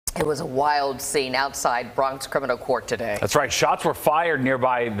It was a wild scene outside Bronx criminal court today. That's right. Shots were fired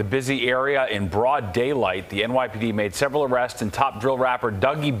nearby the busy area in broad daylight. The NYPD made several arrests, and top drill rapper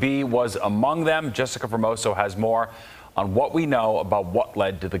Dougie B was among them. Jessica Formoso has more on what we know about what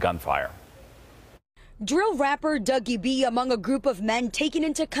led to the gunfire. Drill rapper Dougie B among a group of men taken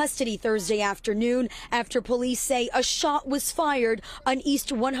into custody Thursday afternoon after police say a shot was fired on East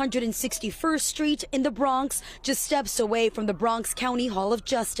 161st Street in the Bronx, just steps away from the Bronx County Hall of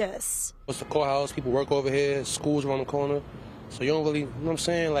Justice. It's the courthouse, people work over here, schools around the corner, so you don't really, you know what I'm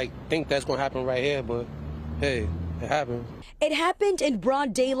saying, like think that's gonna happen right here, but hey, it happened. It happened in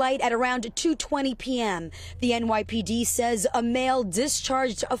broad daylight at around 2:20 p.m. The NYPD says a male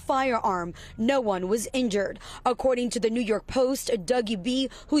discharged a firearm. No one was injured. According to the New York Post, Dougie B,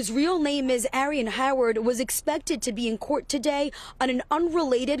 whose real name is Arion Howard, was expected to be in court today on an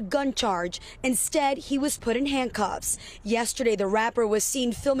unrelated gun charge. Instead, he was put in handcuffs. Yesterday, the rapper was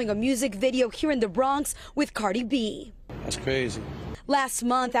seen filming a music video here in the Bronx with Cardi B. That's crazy. Last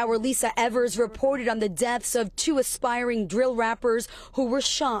month, our Lisa Evers reported on the deaths of two aspiring drill rappers who were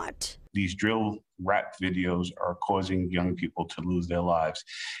shot. These drill rap videos are causing young people to lose their lives.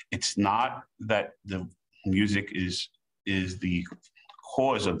 It's not that the music is the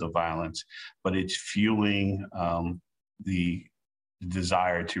cause of the violence, but it's fueling the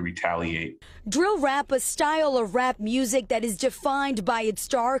desire to retaliate. Drill rap, a style of rap music that is defined by its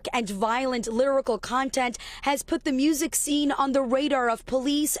dark and violent lyrical content, has put the music scene on the radar of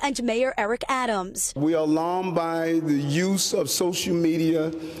police and Mayor Eric Adams. We are alarmed by the use of social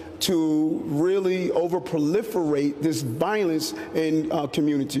media to really over-proliferate this violence in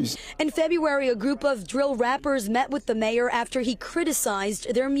communities. In February, a group of drill rappers met with the mayor after he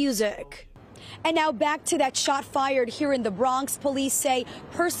criticized their music. And now back to that shot fired here in the Bronx. Police say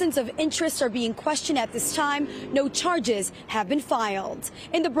persons of interest are being questioned at this time. No charges have been filed.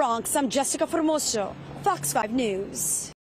 In the Bronx, I'm Jessica Formoso, Fox 5 News.